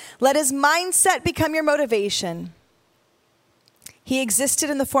us. Let his mindset become your motivation. He existed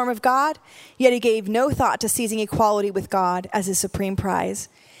in the form of God, yet he gave no thought to seizing equality with God as his supreme prize.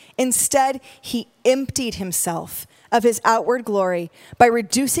 Instead, he emptied himself of his outward glory by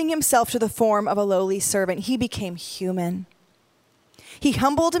reducing himself to the form of a lowly servant. He became human. He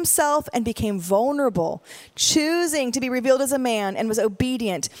humbled himself and became vulnerable, choosing to be revealed as a man, and was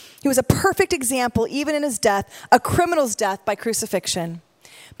obedient. He was a perfect example, even in his death, a criminal's death by crucifixion.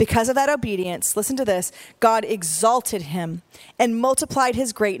 Because of that obedience, listen to this, God exalted him and multiplied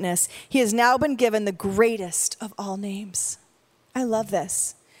his greatness. He has now been given the greatest of all names." I love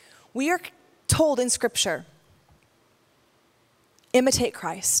this. We are told in Scripture, imitate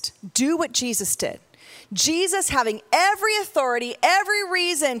Christ. Do what Jesus did. Jesus having every authority, every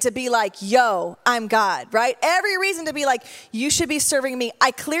reason to be like, yo, I'm God, right? Every reason to be like, you should be serving me.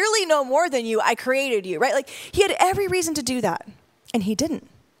 I clearly know more than you. I created you, right? Like he had every reason to do that, and he didn't.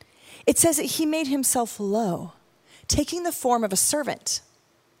 It says that he made himself low, taking the form of a servant.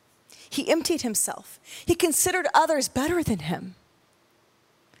 He emptied himself. He considered others better than him.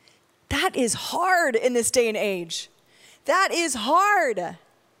 That is hard in this day and age. That is hard.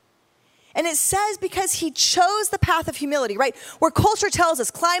 And it says because he chose the path of humility, right? Where culture tells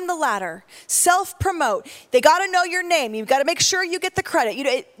us, climb the ladder, self-promote. They got to know your name. You've got to make sure you get the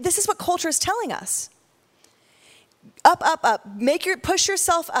credit. This is what culture is telling us. Up, up, up. Push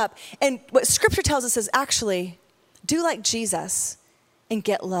yourself up. And what Scripture tells us is actually, do like Jesus and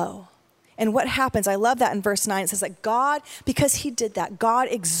get low. And what happens, I love that in verse 9, it says that God, because he did that, God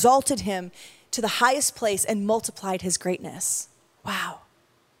exalted him to the highest place and multiplied his greatness. Wow.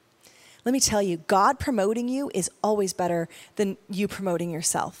 Let me tell you, God promoting you is always better than you promoting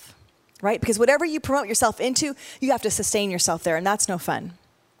yourself, right? Because whatever you promote yourself into, you have to sustain yourself there, and that's no fun.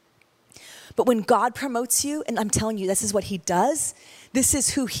 But when God promotes you, and I'm telling you, this is what he does. This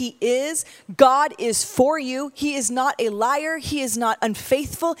is who he is. God is for you. He is not a liar. He is not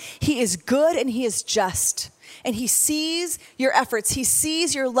unfaithful. He is good and he is just. And he sees your efforts. He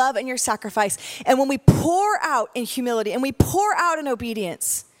sees your love and your sacrifice. And when we pour out in humility and we pour out in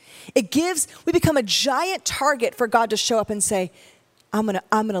obedience, we become a giant target for God to show up and say, I'm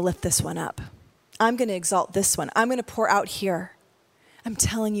gonna lift this one up. I'm gonna exalt this one. I'm gonna pour out here. I'm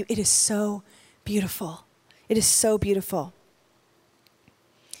telling you, it is so beautiful. It is so beautiful.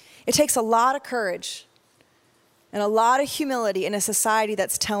 It takes a lot of courage and a lot of humility in a society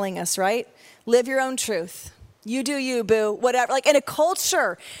that's telling us, right? Live your own truth. You do you, boo, whatever. Like in a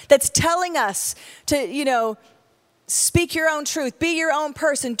culture that's telling us to, speak your own truth, be your own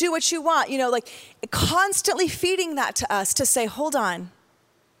person, do what you want, like constantly feeding that to us to say, hold on.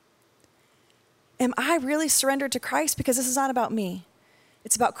 Am I really surrendered to Christ? Because this is not about me.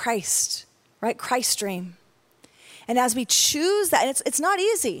 It's about Christ, right? Christ's dream. And as we choose that, and it's not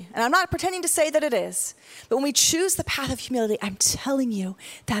easy, and I'm not pretending to say that it is, but when we choose the path of humility, I'm telling you,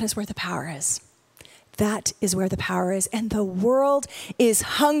 that is where the power is. That is where the power is. And the world is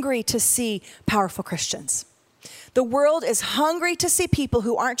hungry to see powerful Christians. The world is hungry to see people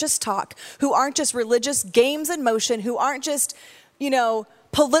who aren't just talk, who aren't just religious games in motion, who aren't just,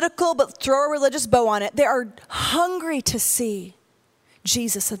 political, but throw a religious bow on it. They are hungry to see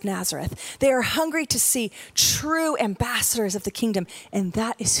Jesus of Nazareth. They are hungry to see true ambassadors of the kingdom. And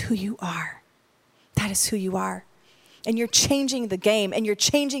that is who you are. That is who you are. And you're changing the game and you're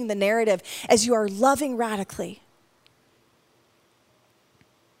changing the narrative as you are loving radically.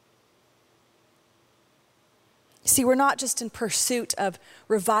 See, we're not just in pursuit of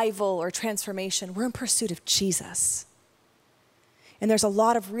revival or transformation. We're in pursuit of Jesus. And there's a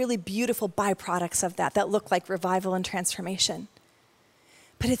lot of really beautiful byproducts of that look like revival and transformation.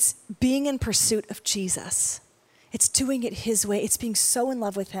 But it's being in pursuit of Jesus. It's doing it his way. It's being so in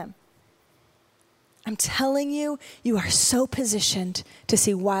love with him. I'm telling you, you are so positioned to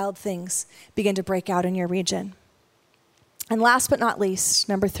see wild things begin to break out in your region. And last but not least,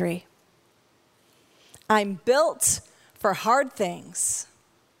 number 3, I'm built for hard things.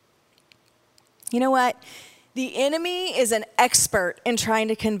 You know what? The enemy is an expert in trying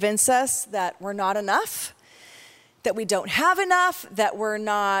to convince us that we're not enough, that we don't have enough, that we're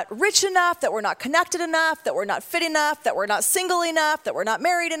not rich enough, that we're not connected enough, that we're not fit enough, that we're not single enough, that we're not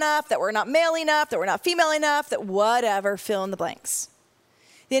married enough, that we're not male enough, that we're not female enough, that whatever, fill in the blanks.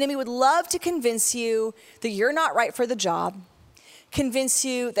 The enemy would love to convince you that you're not right for the job, convince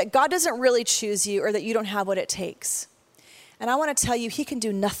you that God doesn't really choose you or that you don't have what it takes. And I want to tell you, he can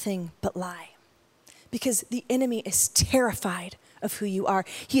do nothing but lie. Because the enemy is terrified of who you are.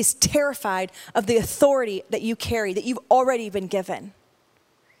 He is terrified of the authority that you carry, that you've already been given.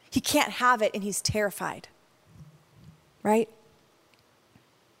 He can't have it, and he's terrified. Right?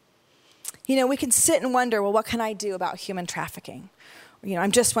 You know, we can sit and wonder, well, what can I do about human trafficking? You know,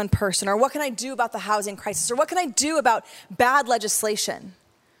 I'm just one person. Or what can I do about the housing crisis? Or what can I do about bad legislation?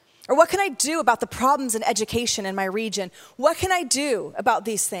 Or what can I do about the problems in education in my region? What can I do about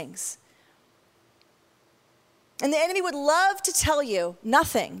these things? And the enemy would love to tell you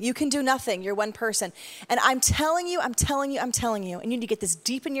nothing. You can do nothing. You're one person. And I'm telling you, and you need to get this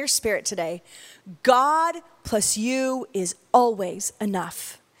deep in your spirit today. God plus you is always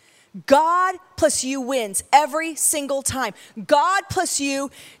enough. God plus you wins every single time. God plus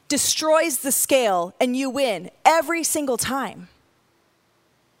you destroys the scale and you win every single time.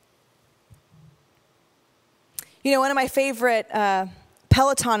 You know, one of my favorite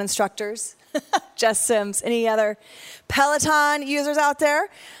Peloton instructors, Jess Sims, any other Peloton users out there?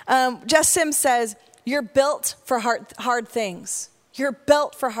 Jess Sims says, you're built for hard things. You're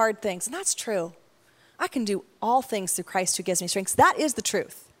built for hard things. And that's true. I can do all things through Christ who gives me strength. That is the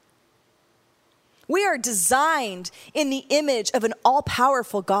truth. We are designed in the image of an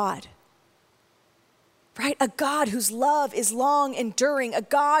all-powerful God. Right? A God whose love is long enduring. A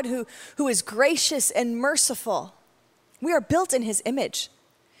God who is gracious and merciful. We are built in his image.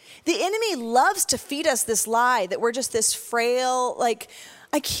 The enemy loves to feed us this lie that we're just this frail, like,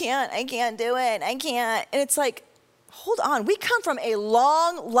 I can't do it, I can't. And it's like, hold on. We come from a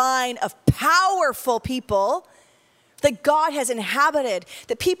long line of powerful people that God has inhabited,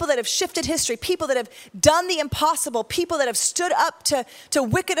 the people that have shifted history, people that have done the impossible, people that have stood up to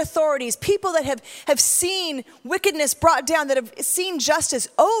wicked authorities, people that have seen wickedness brought down, that have seen justice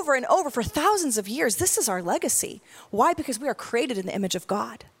over and over for thousands of years. This is our legacy. Why? Because we are created in the image of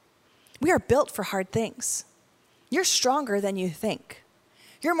God. We are built for hard things. You're stronger than you think.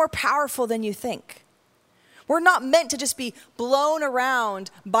 You're more powerful than you think. We're not meant to just be blown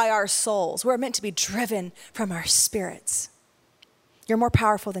around by our souls. We're meant to be driven from our spirits. You're more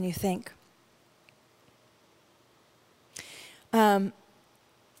powerful than you think. I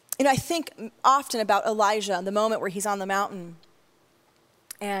think often about Elijah, the moment where he's on the mountain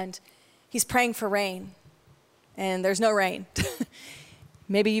and he's praying for rain and there's no rain.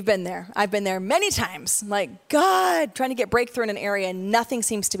 Maybe you've been there. I've been there many times. Like, God, trying to get breakthrough in an area and nothing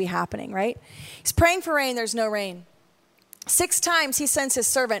seems to be happening, right? He's praying for rain. There's no rain. 6 times he sends his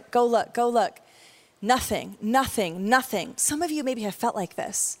servant, go look, go look. Nothing. Some of you maybe have felt like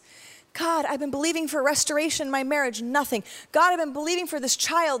this. God, I've been believing for restoration in my marriage, nothing. God, I've been believing for this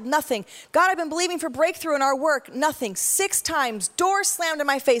child, nothing. God, I've been believing for breakthrough in our work, nothing. 6 times, doors slammed in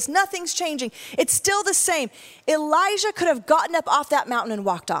my face, nothing's changing. It's still the same. Elijah could have gotten up off that mountain and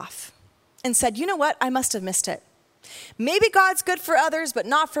walked off and said, you know what, I must have missed it. Maybe God's good for others, but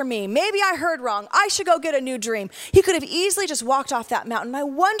not for me. Maybe I heard wrong. I should go get a new dream. He could have easily just walked off that mountain. I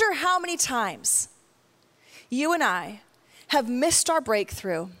wonder how many times you and I have missed our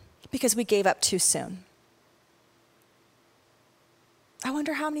breakthrough because we gave up too soon. I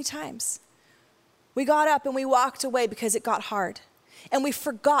wonder how many times we got up and we walked away because it got hard. And we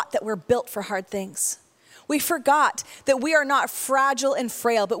forgot that we're built for hard things. We forgot that we are not fragile and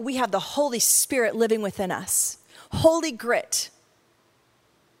frail, but we have the Holy Spirit living within us. Holy grit.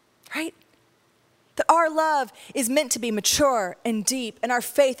 Right? That our love is meant to be mature and deep, and our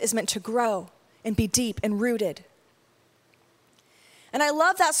faith is meant to grow and be deep and rooted. And I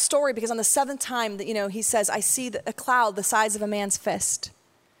love that story because on the 7th time that, he says, I see a cloud the size of a man's fist.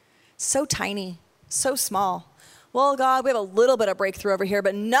 So tiny, so small. Well, God, we have a little bit of breakthrough over here,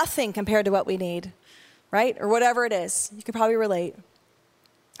 but nothing compared to what we need, right? Or whatever it is. You can probably relate.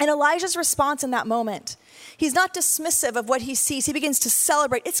 And Elijah's response in that moment, he's not dismissive of what he sees. He begins to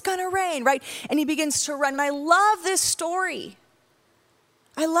celebrate. It's going to rain, right? And he begins to run. And I love this story.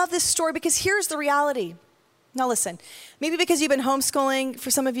 I love this story because here's the reality. Now listen, maybe because you've been homeschooling,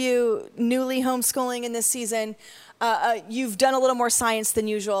 for some of you newly homeschooling in this season, you've done a little more science than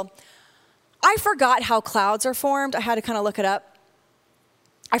usual. I forgot how clouds are formed. I had to kind of look it up.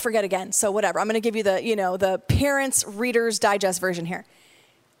 I forget again, so whatever. I'm going to give you the Parents Reader's Digest version here.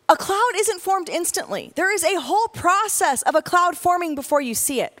 A cloud isn't formed instantly. There is a whole process of a cloud forming before you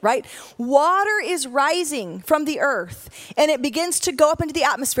see it, right? Water is rising from the earth, and it begins to go up into the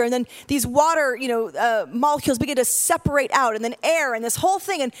atmosphere, and then these water, molecules begin to separate out, and then air, and this whole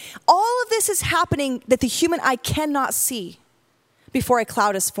thing, and all of this is happening that the human eye cannot see before a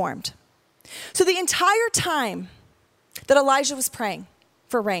cloud is formed. So the entire time that Elijah was praying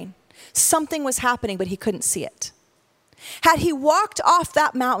for rain, something was happening, but he couldn't see it. Had he walked off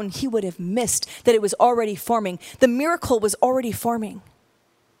that mountain, he would have missed that it was already forming. The miracle was already forming.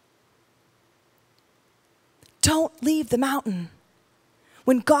 Don't leave the mountain.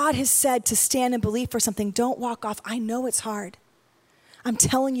 When God has said to stand and believe for something, don't walk off. I know it's hard. I'm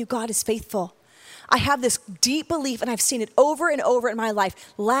telling you, God is faithful. I have this deep belief, and I've seen it over and over in my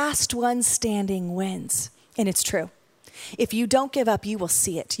life. Last one standing wins. And it's true. If you don't give up, you will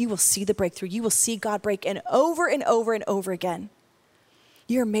see it. You will see the breakthrough. You will see God break in over and over and over again.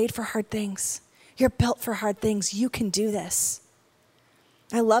 You're made for hard things. You're built for hard things. You can do this.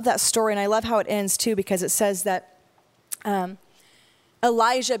 I love that story, and I love how it ends too, because it says that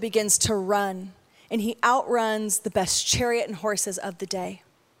Elijah begins to run, and he outruns the best chariot and horses of the day.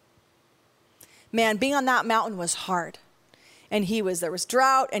 Man, being on that mountain was hard. And there was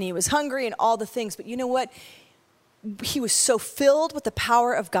drought, and he was hungry, and all the things. But you know what? He was so filled with the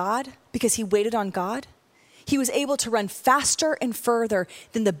power of God because he waited on God. He was able to run faster and further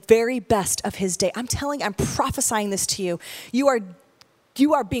than the very best of his day. I'm prophesying this to you. You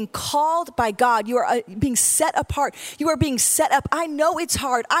are being called by God. You are being set apart. You are being set up. I know it's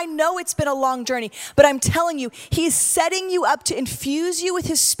hard. I know it's been a long journey, but I'm telling you, he's setting you up to infuse you with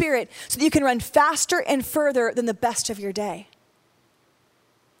his spirit so that you can run faster and further than the best of your day.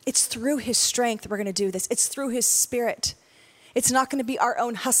 It's through his strength we're going to do this. It's through his spirit. It's not going to be our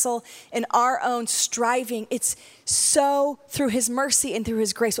own hustle and our own striving. It's so through his mercy and through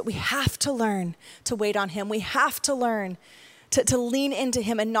his grace. But we have to learn to wait on him. We have to learn to lean into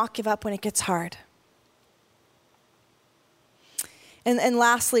him and not give up when it gets hard. And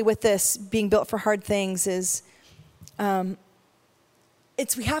lastly, with this being built for hard things is, we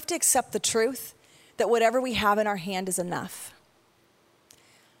have to accept the truth that whatever we have in our hand is enough.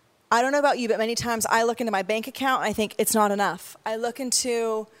 I don't know about you, but many times I look into my bank account and I think it's not enough. I look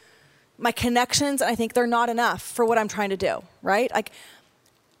into my connections and I think they're not enough for what I'm trying to do, right? Like,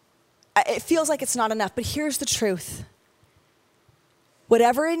 it feels like it's not enough, but here's the truth.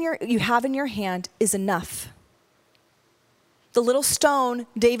 Whatever you have in your hand is enough. The little stone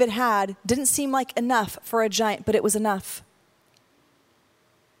David had didn't seem like enough for a giant, but it was enough.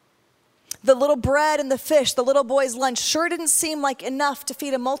 The little bread and the fish, the little boy's lunch, sure didn't seem like enough to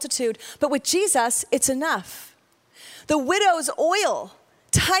feed a multitude, but with Jesus, it's enough. The widow's oil,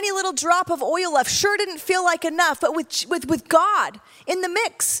 tiny little drop of oil left, sure didn't feel like enough, but with God in the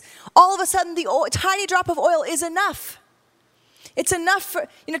mix, all of a sudden the tiny drop of oil is enough. It's enough for,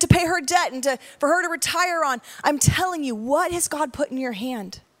 to pay her debt and for her to retire on. I'm telling you, what has God put in your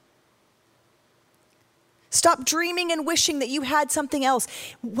hand? Stop dreaming and wishing that you had something else.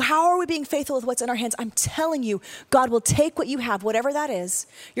 How are we being faithful with what's in our hands? I'm telling you, God will take what you have, whatever that is,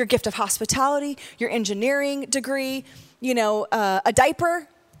 your gift of hospitality, your engineering degree, a diaper,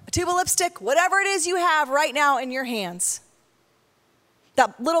 a tube of lipstick, whatever it is you have right now in your hands.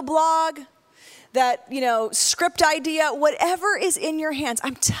 That little blog, that, script idea, whatever is in your hands,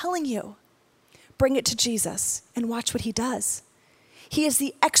 I'm telling you, bring it to Jesus and watch what he does. He is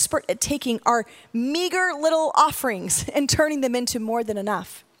the expert at taking our meager little offerings and turning them into more than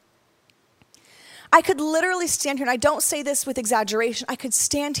enough. I could literally stand here, and I don't say this with exaggeration, I could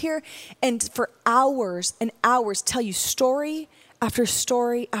stand here and for hours and hours tell you story after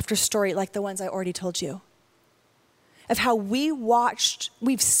story after story like the ones I already told you. Of how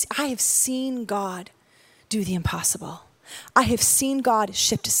I have seen God do the impossible. I have seen God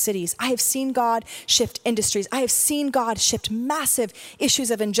shift cities. I have seen God shift industries. I have seen God shift massive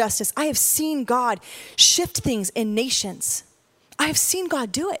issues of injustice. I have seen God shift things in nations. I have seen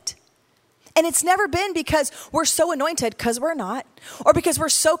God do it. And it's never been because we're so anointed, because we're not, or because we're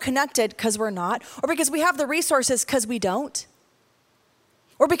so connected, because we're not, or because we have the resources, because we don't,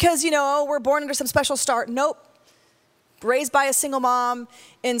 or because, we're born under some special star. Nope. raised by a single mom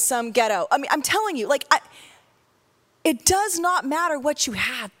in some ghetto. I mean, I'm telling you, it does not matter what you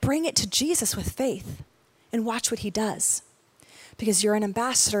have. Bring it to Jesus with faith and watch what he does, because you're an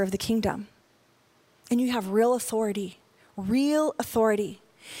ambassador of the kingdom and you have real authority.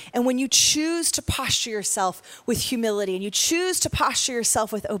 And when you choose to posture yourself with humility and you choose to posture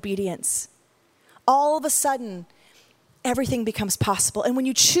yourself with obedience, all of a sudden, everything becomes possible. And when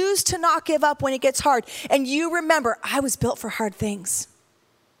you choose to not give up when it gets hard, and you remember, I was built for hard things,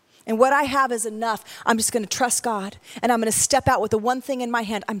 and what I have is enough, I'm just going to trust God, and I'm going to step out with the one thing in my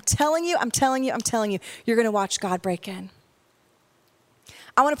hand. I'm telling you, you're going to watch God break in.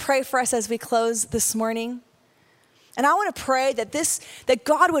 I want to pray for us as we close this morning. And I want to pray that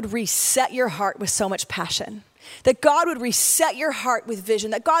God would reset your heart with so much passion, that God would reset your heart with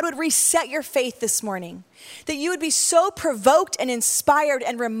vision, that God would reset your faith this morning, that you would be so provoked and inspired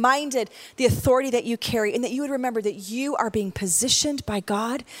and reminded the authority that you carry, and that you would remember that you are being positioned by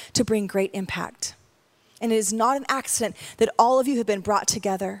God to bring great impact. And it is not an accident that all of you have been brought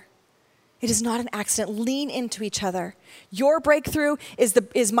together. It is not an accident. Lean into each other. Your breakthrough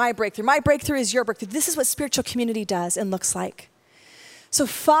is my breakthrough. My breakthrough is your breakthrough. This is what spiritual community does and looks like. So,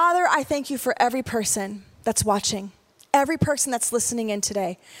 Father, I thank you for every person that's watching, every person that's listening in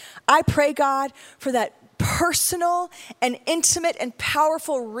today. I pray, God, for that personal and intimate and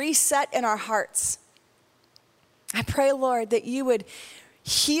powerful reset in our hearts. I pray, Lord, that you would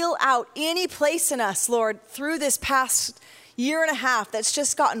heal out any place in us, Lord, through this past year and a half that's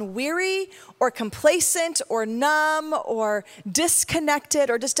just gotten weary or complacent or numb or disconnected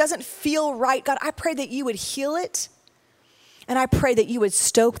or just doesn't feel right. God, I pray that you would heal it. And I pray that you would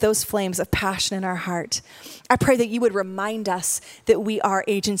stoke those flames of passion in our heart. I pray that you would remind us that we are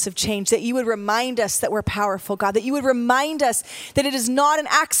agents of change, that you would remind us that we're powerful, God, that you would remind us that it is not an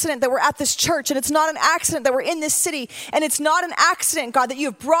accident that we're at this church, and it's not an accident that we're in this city, and it's not an accident, God, that you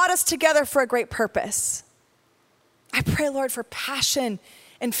have brought us together for a great purpose. I pray, Lord, for passion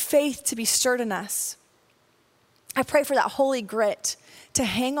and faith to be stirred in us. I pray for that holy grit to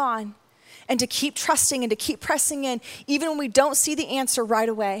hang on and to keep trusting and to keep pressing in, even when we don't see the answer right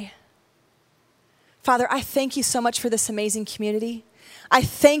away. Father, I thank you so much for this amazing community. I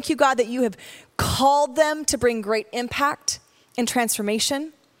thank you, God, that you have called them to bring great impact and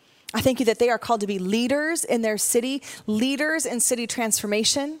transformation. I thank you that they are called to be leaders in their city, leaders in city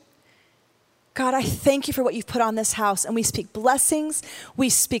transformation. God, I thank you for what you've put on this house, and we speak blessings, we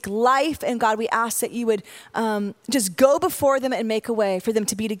speak life, and God, we ask that you would just go before them and make a way for them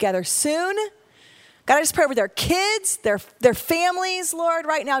to be together soon. God, I just pray over their kids, their families, Lord,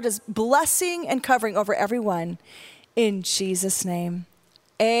 right now, just blessing and covering over everyone. In Jesus' name,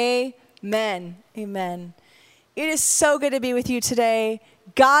 amen, amen. It is so good to be with you today.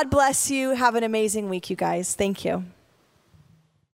 God bless you. Have an amazing week, you guys. Thank you.